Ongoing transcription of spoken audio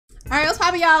Alright, what's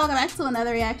poppin', y'all? Welcome back to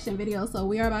another reaction video. So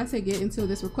we are about to get into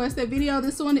this requested video.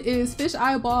 This one is Fish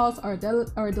Eyeballs or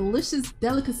Delicious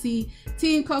Delicacy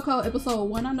Teen Coco episode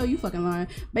 1. I know you fucking lying.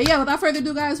 But yeah, without further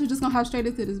ado, guys, we're just gonna hop straight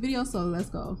into this video, so let's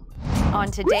go.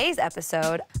 On today's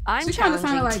episode, I'm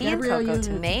challenging like Teen Coco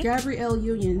to make Gabrielle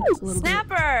Union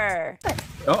Snapper.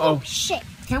 Uh-oh. Shit.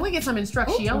 Can we get some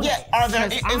instructions? Yeah, is there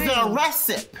a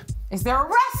recipe? Is there a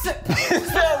recipe?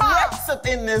 Is there a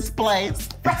recipe in this place?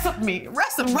 Recipe.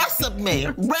 Recipe. Recipe.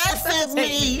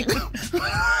 Recipe.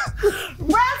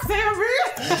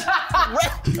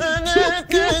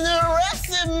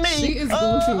 Recipe. She is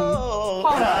goofy. Oh.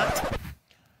 Hold up.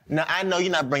 Now, I know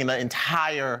you're not bringing the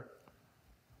entire...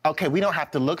 Okay, we don't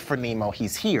have to look for Nemo.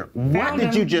 He's here. What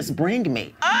did you just bring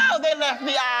me? Oh, they left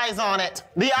the eyes on it.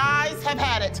 The eyes have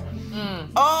had it.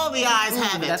 Oh, the eyes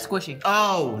have it. That's squishy.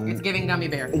 Oh. It's giving gummy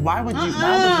bear. Why would you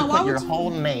put your whole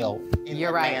nail in You're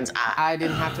the right. man's eye? I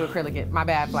didn't have to acrylic it. My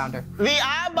bad, Flounder. The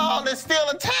eyeball is still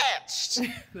attached.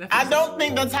 I don't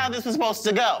think that's how this was supposed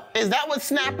to go. Is that what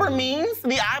snapper means?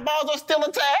 The eyeballs are still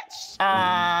attached?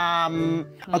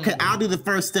 Okay, I'll do the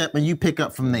first step and you pick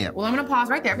up from there. Well, I'm gonna pause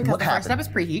right there because the first step is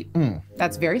preheat.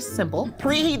 That's very simple.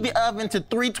 Preheat the oven to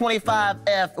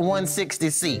 325F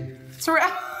 160C.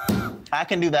 I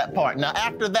can do that part. Now,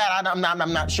 after that, I'm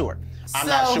not sure. I'm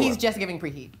not sure. He's just giving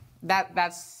preheat.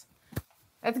 That's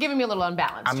giving me a little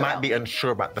unbalanced. I might be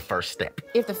unsure about the first step.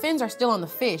 If the fins are still on the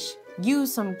fish,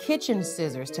 use some kitchen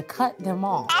scissors to cut them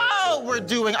off. Oh, we're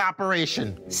doing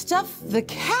operation. Stuff the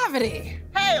cavity.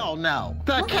 Hell no.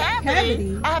 The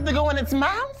cavity? I have to go in its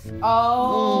mouth?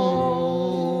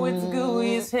 Oh, it's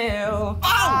gooey as hell.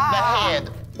 Oh, the head.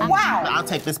 Wow. I'll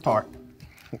take this part.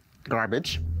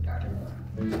 Garbage.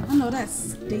 I know that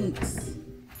stinks.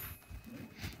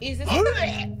 Is this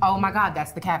oh my God,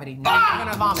 that's the cavity. Now you're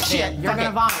gonna vomit there. You're gonna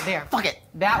vomit there. Fuck it.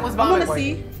 That was vomit.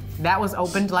 That was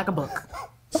opened like a book.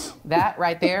 That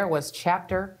right there was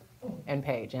chapter and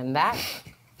page. And that,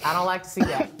 I don't like to see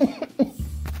that.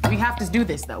 We have to do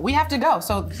this though. We have to go.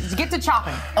 So get to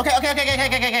chopping. Okay.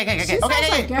 She sounds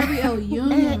like Gabrielle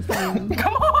Union. Come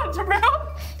on,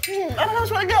 Chappelle. I don't know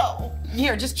which way to go.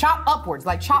 Here, just chop upwards,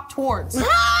 like chop towards.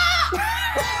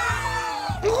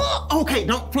 Okay,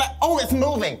 don't flap. Oh, it's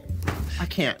moving. I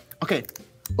can't. Okay.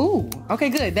 Ooh, okay,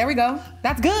 good. There we go.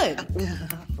 That's good.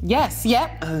 Yes,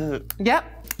 yep.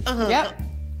 Yep. Yep.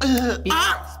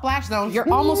 Splash zone. You're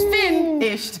almost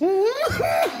finished.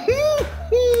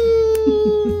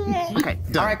 Okay,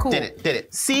 done. All right, cool. Did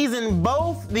it. Season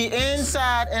both the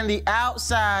inside and the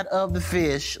outside of the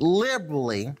fish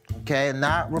liberally, okay,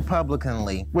 not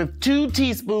republicanly, with 2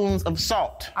 teaspoons of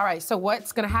salt. All right, so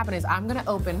what's gonna happen is I'm gonna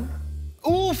open.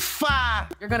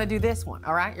 Oofa! You're gonna do this one,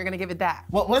 all right? You're gonna give it that.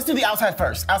 Well, let's do the outside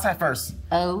first. Outside first.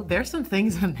 Oh, there's some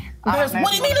things in there. What do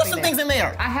you mean there's some things in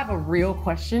there? I have a real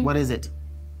question. What is it?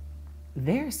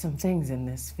 There's some things in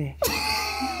this fish.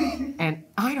 And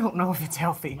I don't know if it's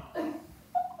healthy.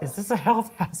 Is this a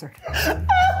health hazard?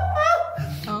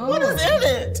 What is in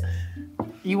it?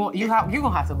 You're gonna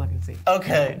have to look and see.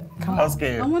 Okay, Come I'm on.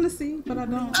 scared. I want to see, but I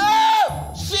don't.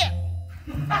 Oh, shit!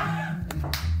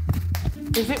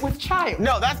 Is it with child?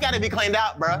 No, that's gotta be cleaned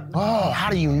out, bruh. Oh, how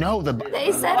do you know the...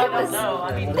 They said it was.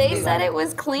 They said it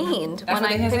was cleaned when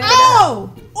I picked it up.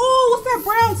 Oh! Ooh, what's that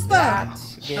brown stuff?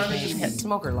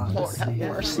 Smoker line. Lord have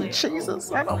mercy, Jesus.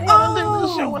 I don't want to do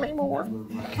this show anymore.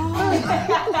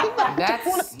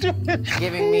 That's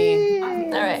giving me.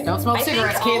 All right. Don't smoke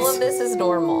cigarettes, I think all kids. of this is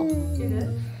normal. This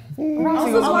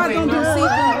is why I don't do seafood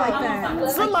like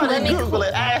that. Somebody Google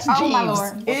it. Ask Jeeves. Oh my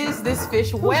Lord. Is this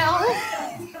fish well?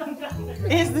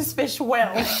 Is this fish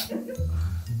well?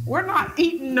 We're not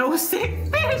eating no sick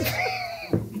fish.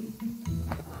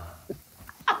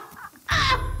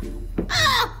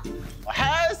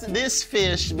 Has this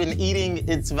fish been eating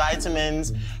its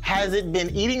vitamins? Has it been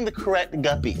eating the correct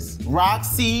guppies?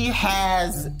 Roxy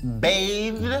has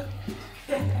bathed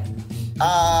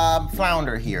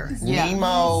Flounder here. Yeah.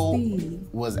 Nemo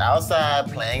was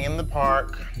outside playing in the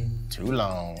park too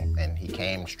long and he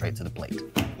came straight to the plate.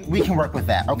 We can work with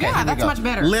that. Okay, Yeah, here we that's go. much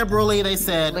better. Liberally, they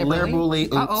said. Liberally.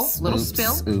 Oops. Uh-oh, little oops,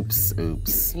 spill.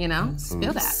 Oops. You know,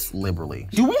 spill Oops, liberally.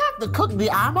 Do we have to cook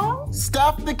the eyeball?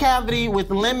 Stuff the cavity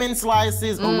with lemon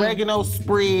slices, oregano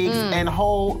sprigs, and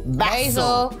whole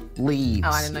basil leaves. Oh,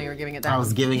 I didn't know you were giving it that. I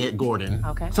was giving it Gordon.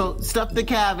 Okay. So stuff the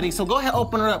cavity. So go ahead,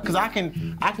 open it up, because I can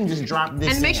just drop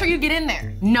this. And make sure you get in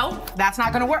there. Nope, that's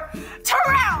not gonna work.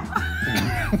 Terrell!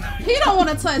 He don't want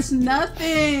to touch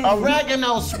nothing.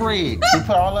 Oregano sprigs. You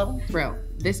put all of them? Bro,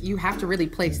 you have to really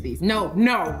place these. No,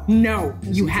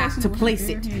 you have to place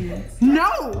it.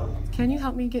 No! Can you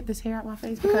help me get this hair out my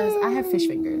face? Because I have fish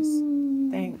fingers.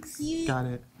 Thanks. Got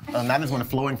it. Now there's one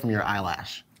flowing from your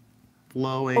eyelash.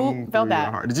 Flowing Ooh, felt through that.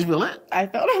 your heart. Did you feel it? I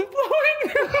felt it flowing.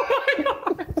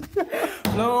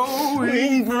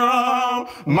 Flowing from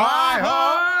my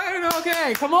heart.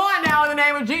 Okay, come on now in the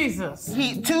name of Jesus.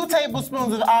 Heat 2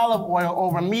 tablespoons of olive oil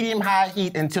over medium-high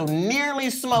heat until nearly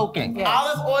smoking. Yes.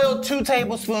 Olive oil, 2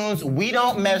 tablespoons. We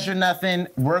don't measure nothing.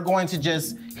 We're going to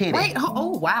just hit Wait, it.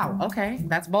 oh wow, okay.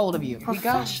 That's bold of you. Here we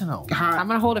go. Professional. I'm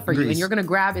gonna hold it for you, and you're gonna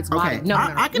grab its body. Okay, No,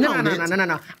 I can hold it.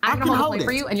 No. I'm gonna hold it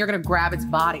for you, and you're gonna grab its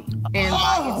body. And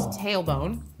by its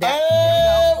tailbone.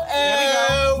 Oh,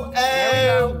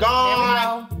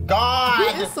 God.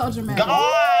 God. He is so dramatic.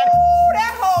 God.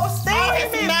 That whole Oh,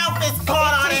 his mouth is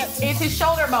caught on it. It's his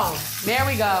shoulder bone. There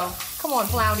we go. Come on,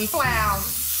 Floundy, Flound.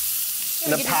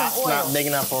 The pot's not big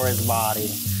enough for his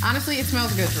body. Honestly, it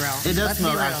smells good, Terrell. It does Let's be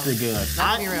smell real. actually good.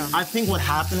 Let's be real. I think what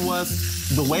happened was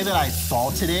the way that I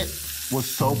salted it was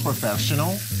so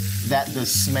professional that the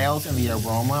smells and the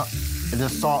aroma, the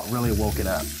salt really woke it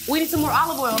up. We need some more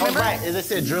olive oil, Oh, remember? right. As I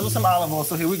said, drizzle some olive oil.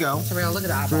 So here we go. Terrell, look at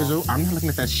the eyeball. Drizzle. I'm not looking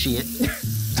at that shit.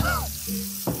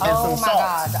 And Oh some my salt.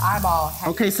 God, the eyeball.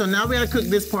 Okay, so now we gotta cook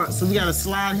this part. So we gotta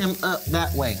slide him up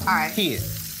that way. All right. Here.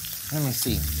 Let me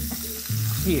see.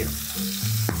 Here.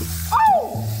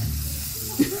 Oh!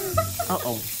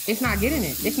 Uh-oh. It's not getting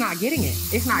it. It's not getting it.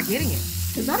 It's not getting it.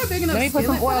 Is that a big enough Let me put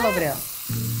some skillet for oil that? over there.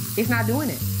 It's not doing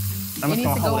it. I'm It just needs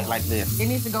gonna to hold go- it like this. It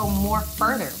needs to go more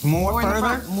further. More in the further?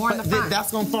 front, more in the But front.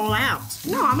 that's gonna fall out.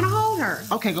 No, I'm gonna hold her.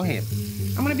 Okay, go ahead.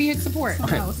 I'm gonna be his support.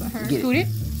 Okay, That was a her. get Scoot it,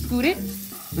 scoot it.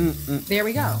 There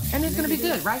we go. And it's gonna be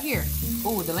good right here.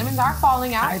 Ooh, the lemons are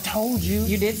falling out. I told you.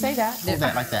 You did say that. Hold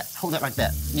that like that. Hold that like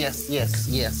that. Yes, yes,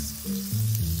 yes.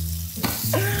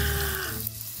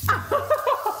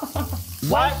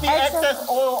 Wipe the excess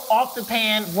oil off the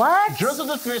pan. What? Drizzle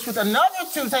the fish with another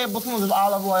 2 tablespoons of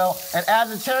olive oil and add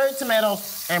the cherry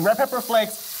tomatoes and red pepper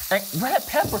flakes and We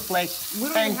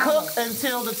don't even have cook those.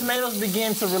 until the tomatoes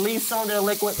begin to release some of their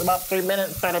liquids. About 3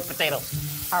 minutes. Start the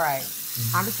potatoes. All right.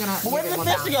 I'm just gonna. But where did leave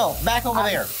the it fish down. go? Back over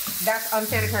there. That's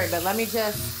unsanitary, but let me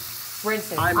just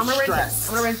rinse it. I'm gonna rinse stressed. it.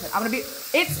 I'm gonna rinse it. I'm gonna be.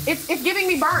 It's giving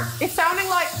me burnt. It's sounding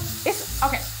like it's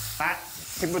okay.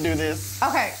 People do this.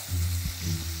 Okay.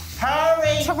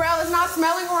 Hurry! Terrell is not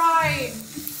smelling right.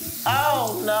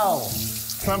 Oh no.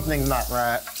 Something's not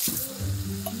right.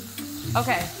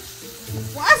 Okay.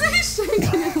 Why is he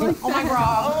shaking it like Oh my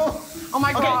God. Oh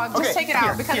my Okay, God. Just okay, take it out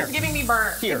here, because here. it's giving me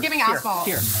burnt. Here. It's giving here, asphalt.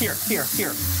 Here.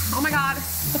 Oh my God.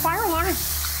 The fire alarm.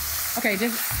 Okay,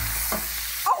 just.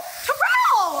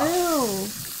 Oh, Terrell! Ew.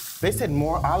 They said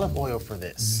more olive oil for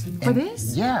this. For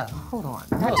this? Yeah. Hold on.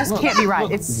 That just can't be right.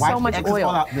 It's wipe so the much excess oil.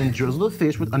 out, then drizzle the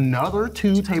fish with another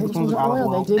 2 tablespoons of olive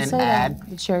oil and add.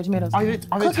 The cherry tomatoes. Are they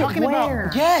Cook it talking where?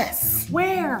 about? Yes.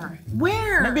 Where?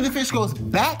 Where? Maybe the fish goes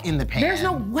back in the pan. There's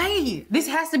no way. This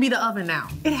has to be the oven now.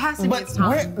 It has to be But its time.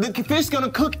 where, the fish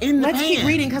gonna cook in the Let's pan. keep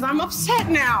reading because I'm upset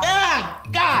now. Ah,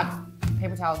 God.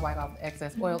 Paper towels wipe off the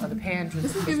excess oil of the pan. Drizzle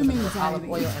the fish giving me with olive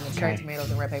anxiety. oil and the cherry tomatoes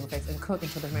and red paper flakes and cook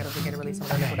until the tomatoes begin to release some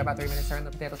of their liquid. About 3 minutes. Stir in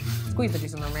the potatoes. Squeeze the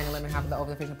juice from the remaining lemon half of the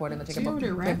over the fish and pour it in the chicken She bowl. over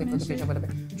there Quickly rapping put the and fish shit. over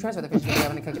the transfer the fish to the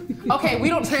oven and cook it. Okay, we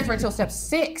don't transfer until step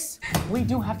 6. We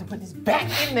do have to put this back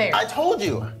in there. I told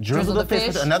you. Drizzle the fish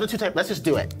with another 2 tablespoons. Let's just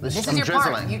do it. This I'm is your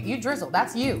drizzling. part. You drizzle.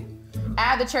 That's you.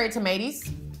 Add the cherry tomatoes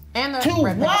and the To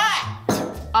red pepper.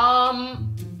 what?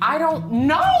 I don't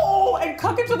know. And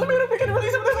cook it till the minute we can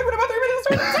release some of the liquid about 3 minutes.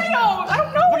 Stir the potatoes. I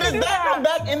don't know. But does that go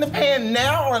back in the pan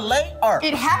now or late? Or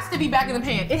It has to be back in the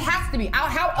pan. It has to be.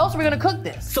 How else are we gonna cook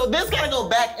this? so this gotta go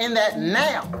back in that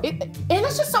now. And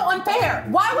it's just so unfair.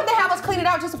 Why would they have us clean it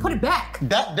out just to put it back?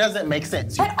 That doesn't make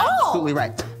sense. You're At all. absolutely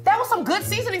right. That was some good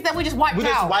seasonings that we just wiped We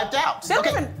out. just wiped out. They don't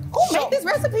even- who made this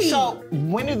recipe? So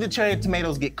when do the cherry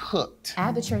tomatoes get cooked?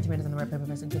 Add the cherry tomatoes and the red pepper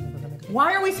flakes and chicken.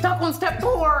 Why are we stuck on step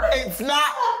 4? It's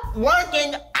not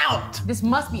working out This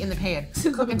must be in the pan.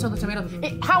 Cook until the tomatoes.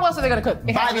 How else are they gonna cook?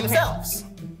 It has by to be in the pan. themselves.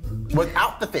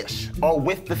 Without the fish or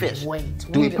with the fish. Wait,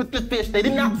 Do we wait. put the fish? They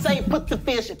did not say put the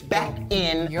fish back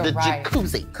in You're the right.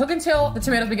 jacuzzi. Cook until the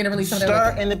tomatoes begin to release some of their Stir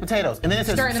liquid. in the potatoes. And then it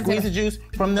says Stir in the squeeze the potatoes.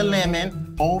 juice from the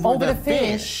lemon over the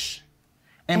fish.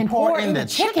 And pour in the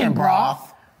chicken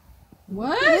broth. What?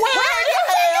 Where the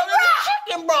hell did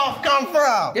the chicken broth come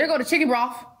from? There go the chicken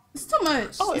broth. It's too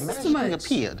much. Oh, it This is magically too much.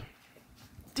 appeared.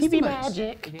 TV much.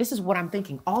 Magic. This is what I'm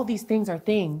thinking. All these things are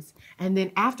things, and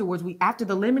then afterwards, after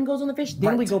the lemon goes on the fish,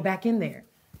 then we Right. go back in there.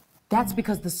 That's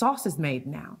because the sauce is made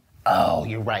now. Oh,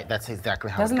 you're right. That's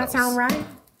exactly how Doesn't it that goes. sound right?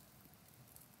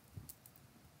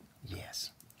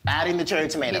 Yes. Adding the cherry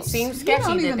It tomatoes. seems You sketchy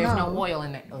don't that even there's know. no oil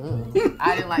in there. Ugh.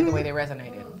 I didn't like the way they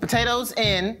resonated. Potatoes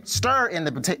in, stir in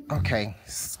the potato. Okay,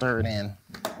 stir it in.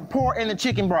 pour in the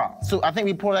chicken broth. So I think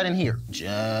we pour that in here.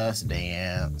 Just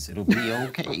dance, it'll be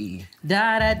okay.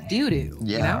 Da-da-doo-doo.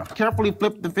 Yeah. You know? Carefully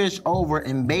flip the fish over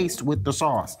and baste with the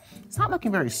sauce. It's not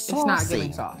looking very saucy. It's not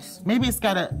giving sauce. Maybe it's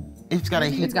gotta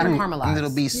heat through caramelize. and it'll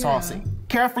be saucy.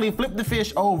 Carefully flip the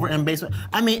fish over and baste it.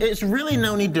 I mean, it's really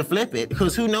no need to flip it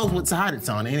because who knows what side it's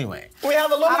on anyway. We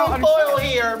have aluminum foil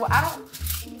here. Well,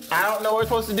 I don't know what we're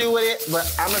supposed to do with it, but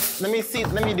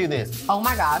let me do this. Oh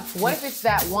my God, what if it's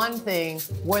that one thing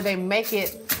where they make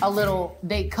it a little,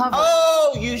 they cover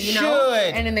Oh, you should. know?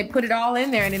 And then they put it all in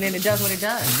there and then it does what it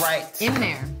does. Right. In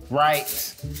there. Right.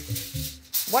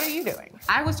 What are you doing?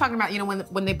 I was talking about, you know,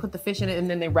 when they put the fish in it and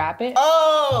then they wrap it.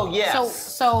 Oh, yes.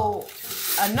 So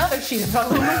another sheet of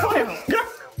aluminum foil.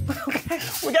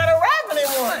 We got a wrap it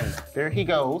in one. There he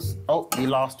goes. Oh, we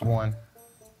lost one.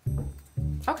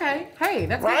 Okay, hey,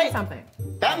 that's Right. doing something.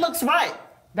 That looks right.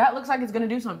 That looks like it's gonna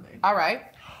do something. All right.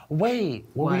 Wait,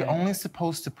 were we What? only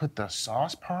supposed to put the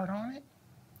sauce part on it?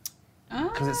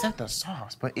 Because it said the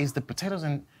sauce, but is the potatoes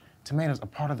and tomatoes a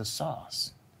part of the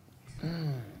sauce?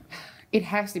 It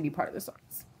has to be part of the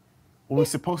sauce. Were we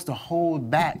supposed to hold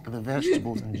back the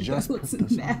vegetables and just That put looks the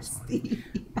sauce on? nasty.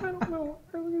 I don't know.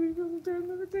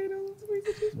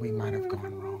 We might have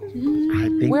gone wrong. I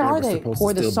think Where they are were they? supposed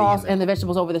Pour to the still be sauce in and the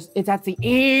vegetables over this. It's at the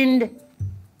end.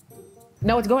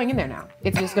 No, it's going in there now.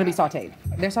 It's just gonna be sauteed.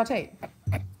 They're sauteed.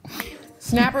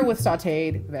 Snapper with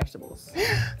sauteed vegetables.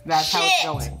 That's how it's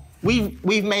going.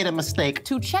 We've made a mistake.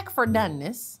 To check for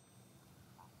doneness,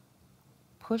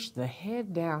 push the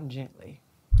head down gently.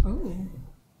 Oh.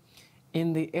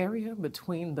 In the area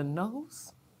between the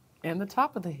nose and the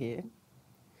top of the head.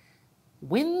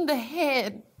 When the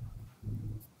head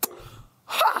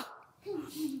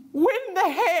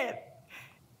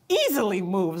easily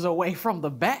moves away from the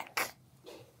back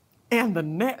and the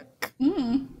neck,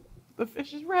 the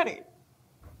fish is ready.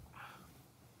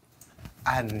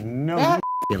 I know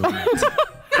you lied.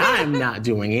 I'm not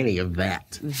doing any of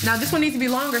that. Now this one needs to be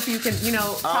longer so you can, you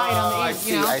know, tie it on the end,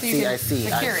 you know, so you can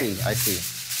secure it. I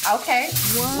see. Okay.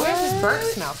 Where's this burnt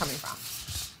smell coming from?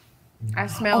 I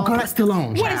smell. Oh, girl, that's still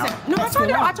on. What is child. it? No, I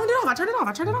turned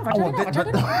it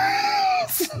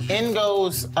off. In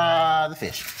goes the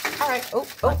fish. All right. Oh,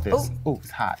 Like this. Oh, it's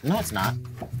hot. No, it's not.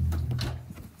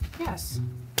 Yes.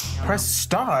 Press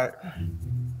start.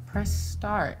 Press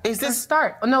start. Is this- Press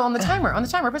start? Oh, no, on the timer. On the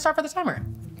timer. Press start for the timer.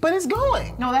 But it's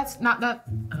going. No, that's not the.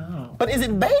 Oh. But is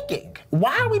it baking?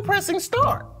 Why are we pressing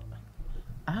start?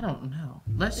 I don't know.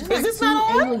 Let's just. Is this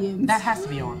not on? Aliens. That has to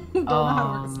be on.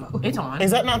 It's on.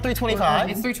 Is that not 325?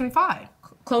 It's 325.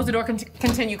 Close the door.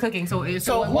 Continue cooking. So it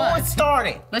So it who was. is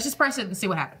starting? Let's just press it and see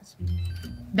what happens.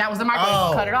 That was the microwave.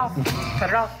 Oh. Cut it off. Cut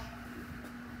it off.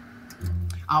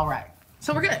 All right.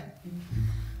 So we're good.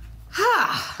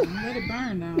 Let it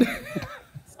burn now.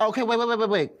 Okay,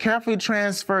 wait. Carefully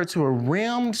transfer to a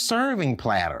rimmed serving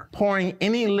platter, pouring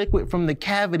any liquid from the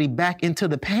cavity back into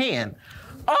the pan.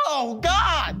 Oh,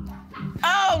 God!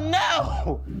 Oh,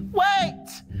 no! Wait!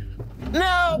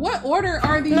 No! What order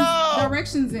are these No.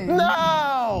 directions in?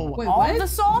 No! Wait, All what? the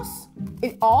sauce?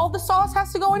 All the sauce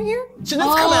has to go in here? Should this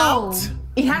come Oh. out?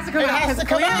 It has to come It out has because to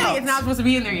come clearly out. it's not supposed to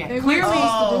be in there yet. They Clearly, weren't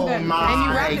supposed to do Oh, that. my and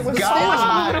you wrapped it with so much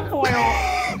God. aluminum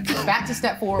foil. Back to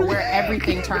step 4, where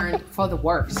everything turned for the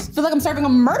worse. I feel like I'm serving a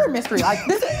murder mystery. Like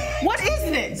this. What is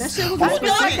this? That shit was I Who feel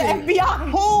done like it? the FBI.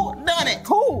 Who done it?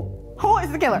 Who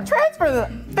is the killer? Transfer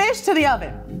the fish to the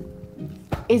oven.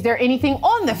 Is there anything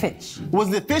on the fish? Was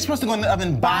the fish supposed to go in the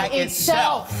oven by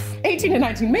itself? 18 to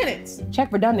 19 minutes. Check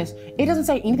for doneness. It doesn't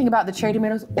say anything about the cherry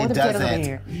tomatoes or It the potatoes over doesn't.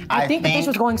 here. I think the fish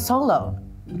was going solo.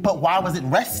 But why was it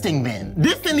resting then?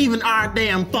 This isn't even our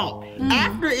damn fault.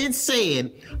 After it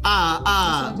said,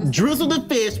 drizzle the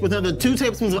fish with another 2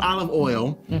 tablespoons of olive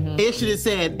oil, it should have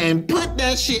said, and put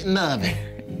that shit in the oven.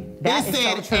 That It is so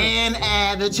said, true. and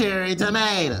add the cherry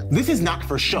tomato. This is not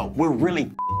for show. We're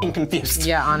really confused.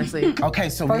 Yeah, honestly. Okay,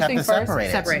 so First we have things to first, separate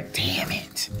it. separate. Damn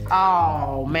it.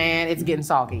 Oh man, it's getting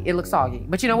soggy. It looks soggy.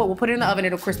 But you know what? We'll put it in the oven.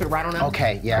 It'll crisp it right on up.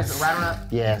 Okay, yes. Crisp it right on up.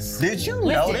 Yes. Did you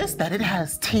Lift it. notice that it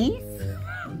has teeth?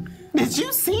 Did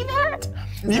you see that?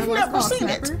 You've what it's never called, seen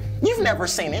it. snapper? You've never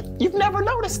seen it. You've never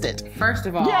noticed it. First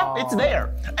of all. Yeah, it's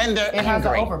there. And they're It has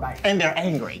an angry. overbite. And they're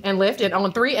angry. And lift it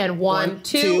on 3 and 1,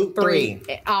 2, 2, 3.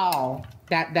 Oh,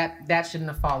 that shouldn't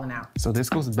have fallen out. So this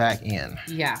goes back in.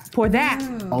 Yeah. Pour that.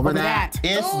 Over that.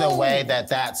 It's the way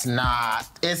that's not.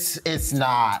 It's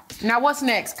not. Now what's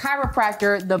next?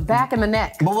 Chiropractor, the back and the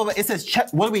neck. But it says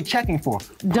check. What are we checking for?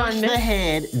 Push the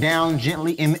head down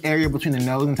gently in the area between the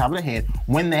nose and top of the head.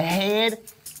 When the head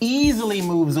easily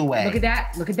moves away. Look at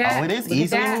that. Look at that. Oh, it is Look at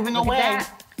easily that. moving Look at away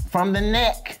that. from the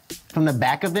neck. from the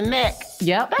back of the neck.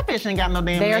 Yep. That fish ain't got no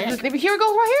damn neck. Here it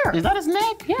goes right here. Is that his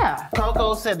neck? Yeah.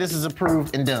 Coco said this is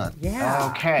approved and done. Yeah.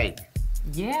 Okay.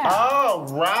 Yeah. All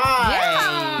right.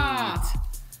 Yeah.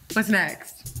 What's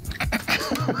next?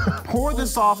 Pour the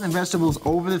sauce and vegetables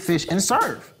over the fish and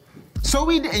serve. So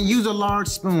we didn't use a large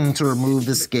spoon to remove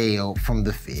the scale from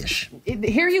the fish.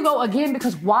 Here you go again,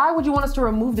 because why would you want us to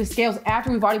remove the scales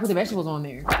after we've already put the vegetables on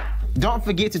there? Don't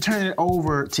forget to turn it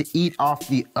over to eat off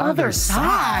the other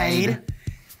side.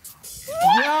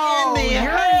 What in the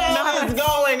hell is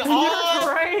going on?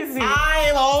 You're crazy. I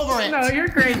am over it. No, you're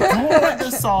crazy. Pour the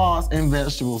sauce and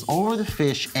vegetables over the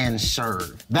fish and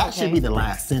serve. That should be the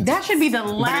last sentence. That should be the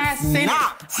last sentence.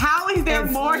 Not. How is there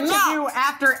more to do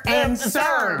after and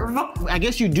serve? I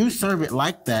guess you do serve it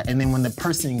like that, and then when the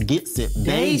person gets it,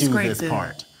 they do this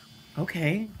part.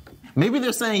 Okay. Maybe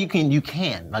they're saying you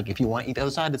can. Like if you want to eat the other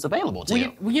side, it's available to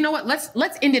you. Well, you know what?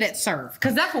 Let's end it at serve,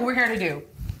 because that's what we're here to do.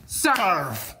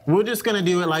 Serve. We're just gonna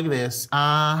do it like this.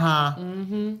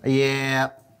 Mm-hmm.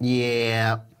 Yeah.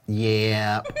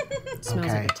 It smells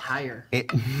like a tire. It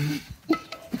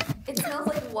smells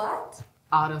like what?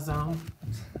 AutoZone.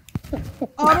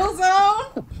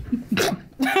 AutoZone?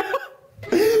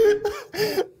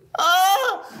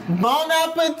 Oh, bon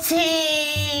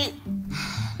appetit.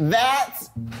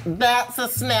 That's a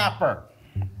snapper.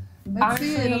 Let's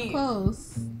see it up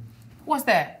close. What's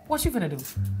that? What you finna do?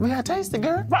 We gotta taste it,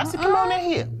 girl. Roxy, come on in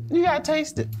here. You gotta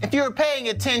taste it. If you were paying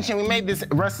attention, we made this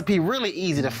recipe really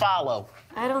easy to follow.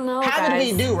 I don't know, How guys.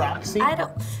 did we do, Roxy? I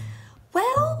don't.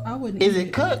 Well, I wouldn't. Is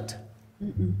it cooked?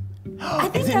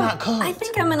 Is it not cooked? I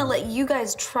think I'm gonna let you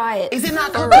guys try it. Is it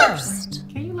not cooked? first?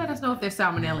 Can you let us know if there's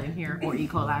salmonella in here or E.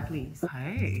 coli, please?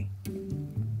 Hey.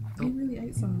 You really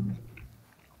ate some.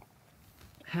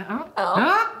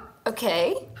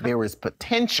 Okay. There is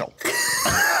potential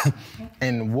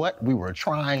in what we were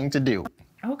trying to do.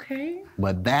 Okay.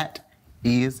 But that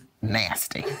is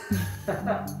nasty.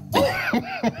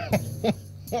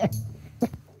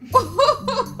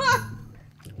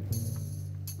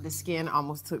 The skin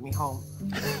almost took me home.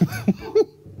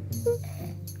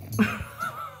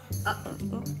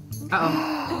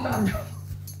 Uh-oh.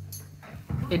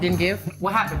 It didn't give?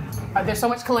 What happened? There's so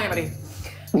much calamity.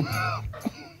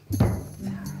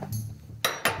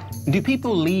 Do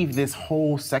people leave this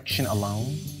whole section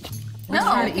alone?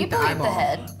 No, people eat the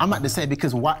head. I'm about to say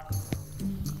because what?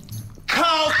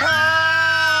 Coco!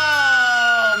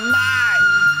 My!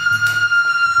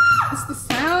 It's the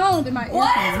sound in my ears.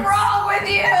 What is wrong with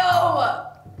you?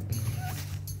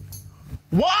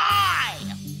 Why?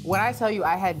 When I tell you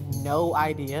I had no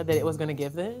idea that it was gonna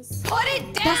give this. Put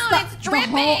it down. It's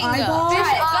dripping. The whole eyeball? Fish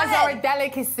Eyes eyes are a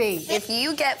delicacy. If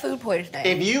you get food poisoning,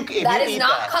 If that you is eat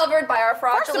not that. covered by our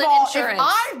First fraudulent of all, insurance. if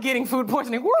I'm getting food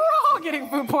poisoning, we're all getting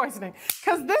food poisoning.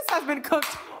 Because this has been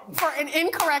cooked for an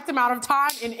incorrect amount of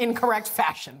time in incorrect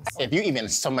fashions. If you even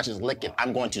so much as lick it,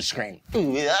 I'm going to scream.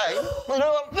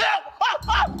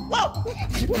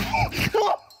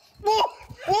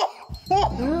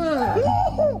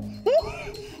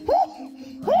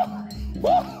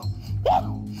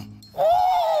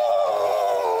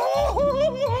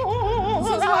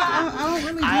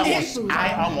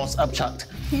 I almost upchucked.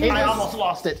 I almost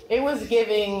lost it. It was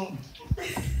giving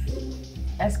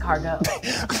escargot.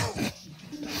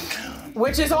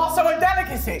 Which is also a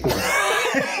delicacy.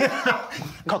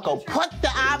 Coco, put the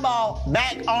eyeball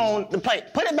back on the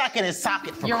plate. Put it back in his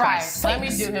socket for You're right. Christ's Let me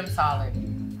sakes. do him solid.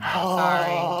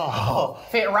 Oh.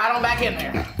 Sorry. Fit right on back in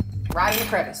there. Right in the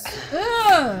crevice.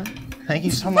 Ugh. Thank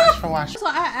you so much for watching. So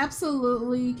I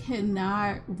absolutely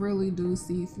cannot really do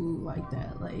seafood like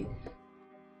that. Like,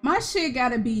 my shit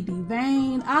gotta be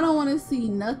deveined. I don't want to see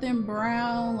nothing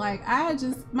brown. Like,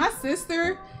 my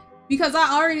sister, because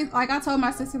I told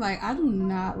my sister, like, I do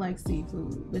not like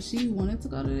seafood, but she wanted to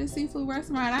go to this seafood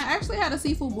restaurant. I actually had a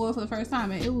seafood boil for the first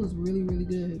time, and it was really, really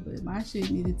good, but my shit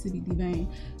needed to be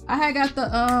deveined. I had got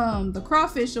the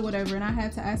crawfish or whatever, and I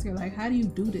had to ask her, like, how do you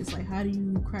do this? Like, how do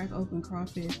you crack open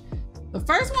crawfish? The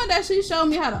first one that she showed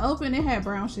me how to open, it had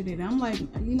brown shit in it. I'm like,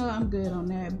 you know, I'm good on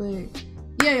that, but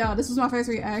yeah, y'all, this was my first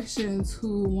reaction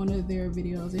to one of their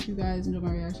videos. If you guys enjoyed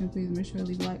my reaction, please make sure to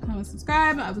leave a like, comment,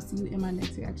 subscribe. I will see you in my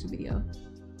next reaction video.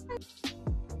 Bye.